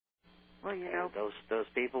Well, you and know, those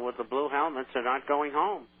people with the blue helmets are not going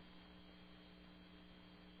home.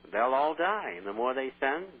 They'll all die, and the more they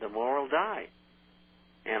send, the more will die.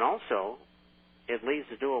 And also, it leaves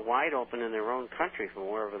the door wide open in their own country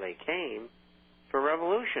from wherever they came for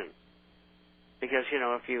revolution. Because, you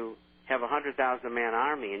know, if you have a 100,000-man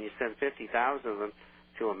army and you send 50,000 of them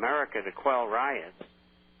to America to quell riots,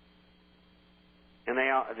 and they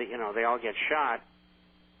all get shot,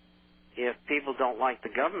 if people don't like the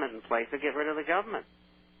government in place, they get rid of the government.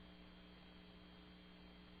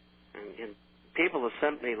 And people have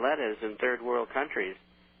sent me letters in third world countries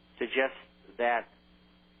to just that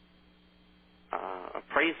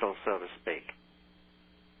appraisal, so to speak.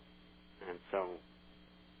 And so,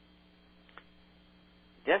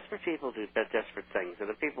 desperate people do desperate things. And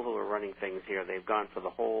the people who are running things here, they've gone for the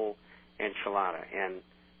whole enchilada, and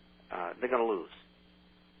they're going to lose.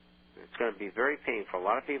 It's going to be very painful. A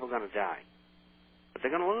lot of people are going to die, but they're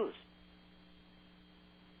going to lose.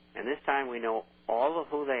 And this time we know all of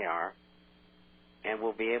who they are, and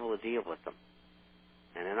we'll be able to deal with them.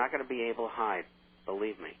 And they're not going to be able to hide,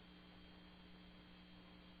 believe me.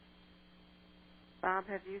 Bob,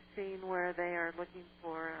 have you seen where they are looking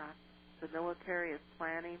for, the military is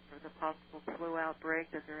planning for the possible flu outbreak,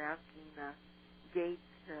 that they're asking Gates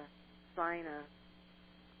to sign a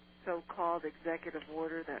so-called executive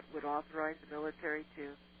order that would authorize the military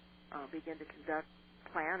to begin to conduct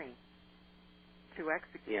planning to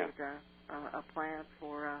execute a plan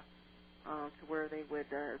for to where they would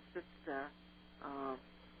assist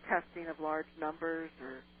testing of large numbers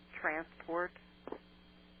or transport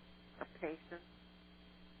of patients?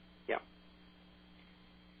 Yeah.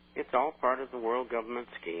 It's all part of the world government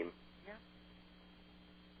scheme. Yeah.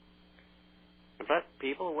 But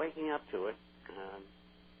people are waking up to it.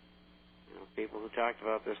 People who talked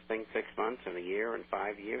about this thing 6 months and a year and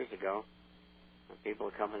 5 years ago, people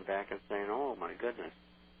are coming back and saying, oh, my goodness,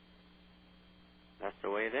 that's the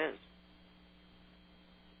way it is.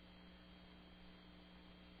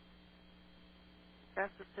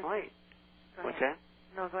 That's the Right. What's ahead.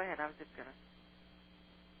 that? No, go ahead. I was just going to.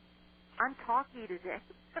 I'm talky today.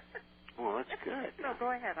 Oh, that's good. No,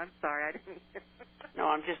 go ahead. I'm sorry. I didn't. No,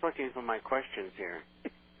 I'm just looking for my questions here.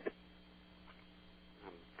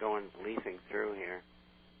 I'm leafing through here.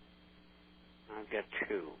 I've got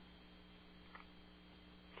two.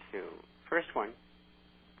 First one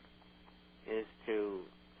is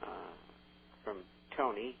from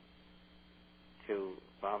Tony to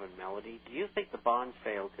Bob and Melody. Do you think the bond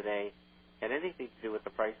sale today had anything to do with the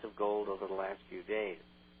price of gold over the last few days?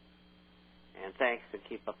 And thanks, and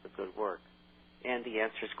keep up the good work. And the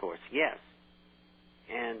answer is, of course, yes.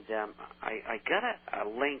 And I got a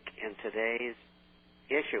link in today's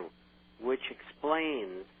issue which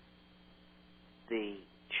explains the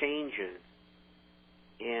changes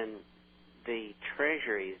in the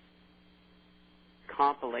Treasury's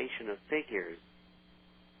compilation of figures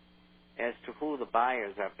as to who the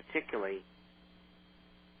buyers are, particularly,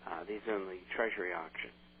 these are in the Treasury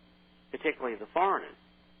auction, particularly the foreigners.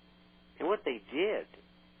 And what they did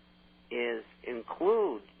is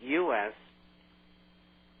include U.S.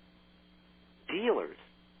 dealers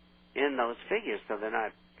in those figures, so they're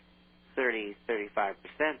not 35%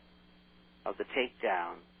 of the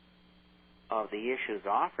takedown of the issues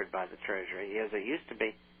offered by the Treasury, as it used to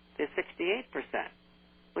be. They're 68%,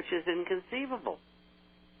 which is inconceivable.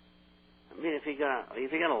 I mean, if you're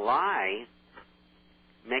gonna lie,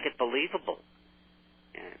 make it believable.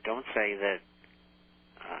 Don't say that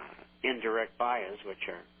indirect buyers, which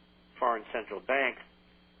are foreign central banks,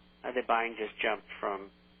 their buying just jumped from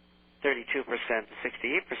 32% to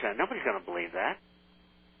 68%. Nobody's going to believe that.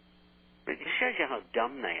 But it shows you how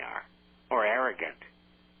dumb they are, or arrogant.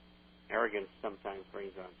 Arrogance sometimes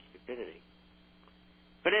brings on stupidity.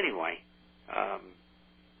 But anyway,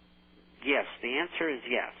 yes, the answer is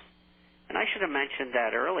yes. And I should have mentioned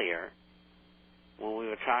that earlier when we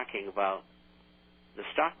were talking about the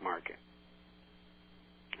stock market.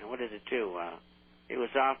 And what did it do? It was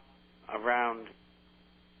up around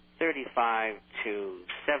 35 to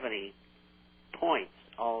 70 points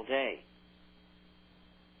all day.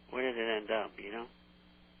 Where did it end up, you know?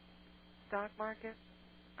 Stock market?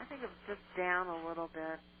 I think it was just down a little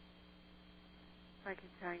bit. I can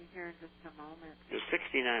tell you here in just a moment. It was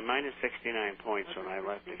minus 69 points when I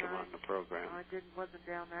left to come on the program. No, it wasn't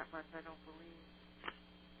down that much, I don't believe.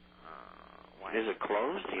 Is it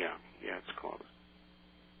closed? Yeah, it's closed.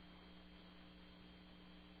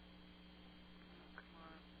 Come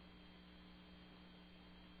on.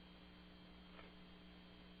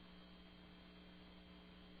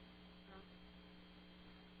 No.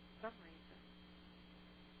 For some reason.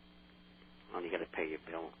 Well, you got to pay your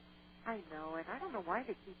bill. I know it. I don't know why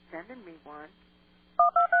they keep sending me one.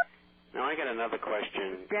 Now, I got another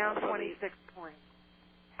question. It's down 26 points.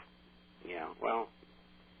 Yeah, well,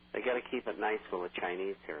 they got to keep it nice while the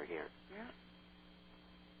Chinese are here. Yeah.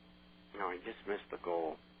 No, I just missed the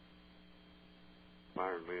goal.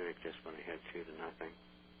 Bayern Munich just went ahead 2-0.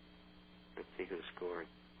 Let's see who scored.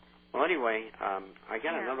 Well, anyway, I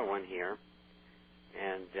got another one here,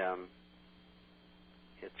 and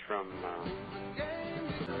it's from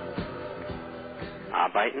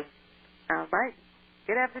Biden. All right.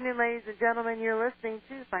 Good afternoon, ladies and gentlemen. You're listening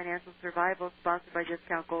to Financial Survival, sponsored by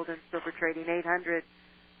Discount Gold and Silver Trading,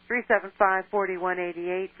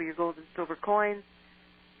 800-375-4188 for your gold and silver coins,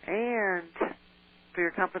 and for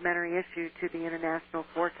your complimentary issue to the International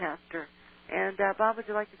Forecaster. And, Bob, would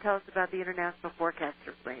you like to tell us about the International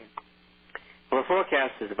Forecaster, please? Well, the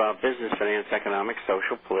forecast is about business, finance, economic,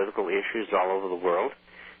 social, political issues all over the world.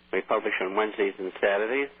 We publish on Wednesdays and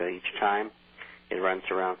Saturdays. Each time it runs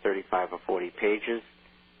around 35 or 40 pages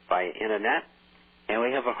via Internet. And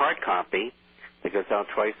we have a hard copy that goes out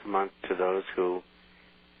twice a month to those who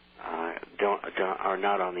are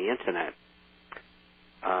not on the Internet.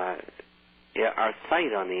 Our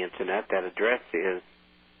site on the Internet, that address is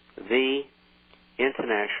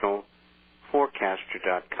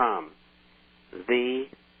theinternationalforecaster.com.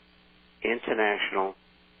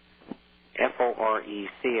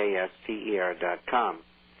 theinternationalforecaster.com.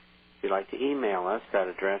 If you'd like to email us, that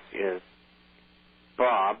address is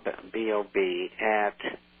Bob, B-O-B, at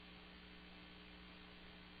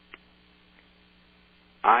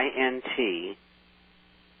INTFORECASTER.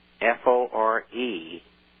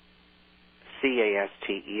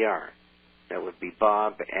 That would be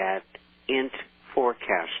Bob at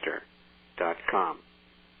intforecaster.com.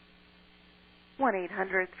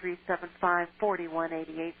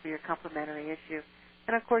 1-800-375-4188 for your complimentary issue.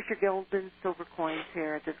 And, of course, your gold and silver coins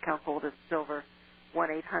here at Discount Gold and Silver,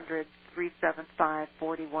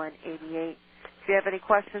 1-800-375-4188. If you have any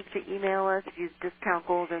questions to email us, use Discount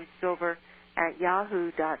Gold and Silver at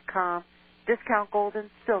yahoo.com, Discount Gold and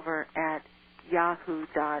Silver at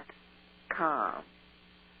yahoo.com.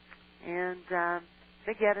 And I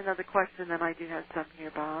think you had another question, then I do have some here,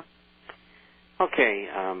 Bob. Okay.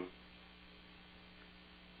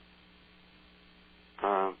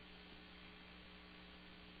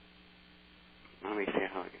 Let me see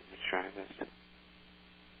how I can try this.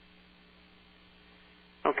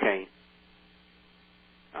 Okay.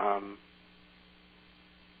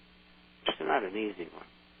 It's not an easy one.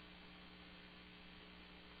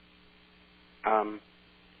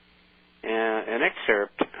 An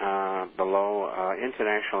excerpt below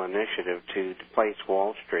international initiative to displace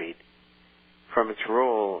Wall Street from its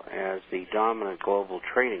role as the dominant global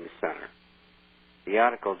trading center. The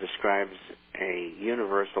article describes a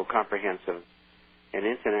universal, comprehensive, and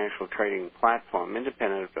international trading platform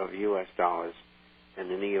independent of U.S. dollars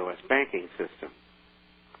and in the U.S. banking system.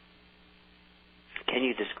 Can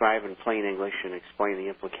you describe in plain English and explain the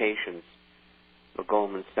implications of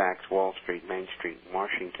Goldman Sachs, Wall Street, Main Street,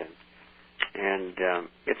 Washington? And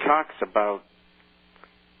it talks about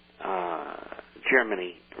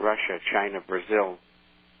Germany, Russia, China, Brazil,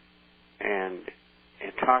 and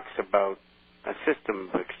it talks about a system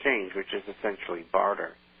of exchange, which is essentially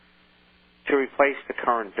barter, to replace the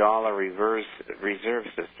current dollar reserve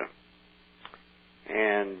system.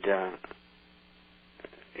 And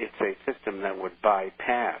it's a system that would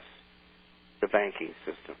bypass the banking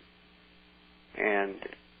system. And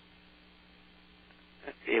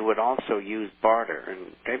it would also use barter,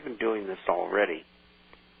 and they've been doing this already.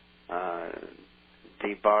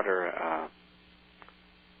 The barter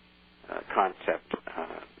concept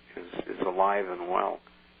is alive and well.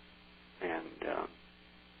 And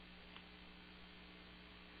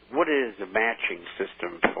what is a matching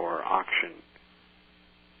system for auction?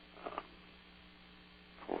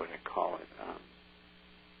 What would I call it?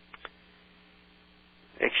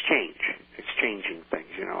 Exchanging things.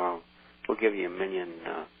 You know, we'll give you 1 million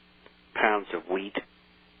pounds of wheat,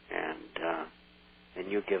 and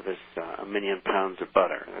you give us 1 million pounds of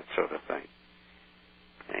butter, that sort of thing,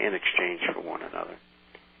 in exchange for one another.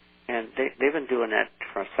 And they've been doing that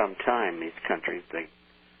for some time, these countries,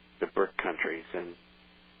 the BRIC countries. And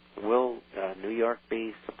will New York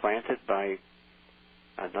be supplanted by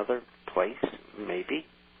another place? Maybe.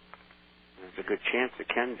 There's a good chance it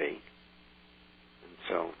can be. And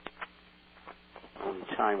so only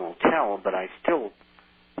time will tell, but I still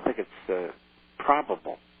think it's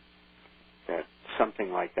probable that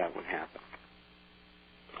something like that would happen.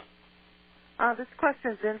 This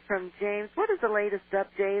question's in from James. What is the latest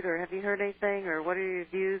update, or have you heard anything, or what are your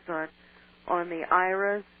views on the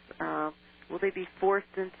IRAs? will they be forced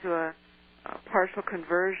into a partial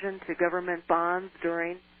conversion to government bonds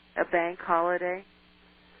during a bank holiday?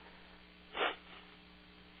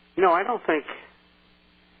 No, I don't think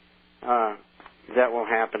that will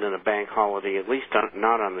happen in a bank holiday, at least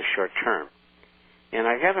not on the short term. And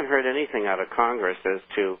I haven't heard anything out of Congress as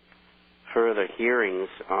to further hearings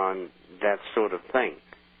on that sort of thing.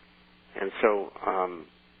 And so,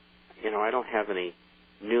 I don't have any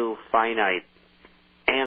new finite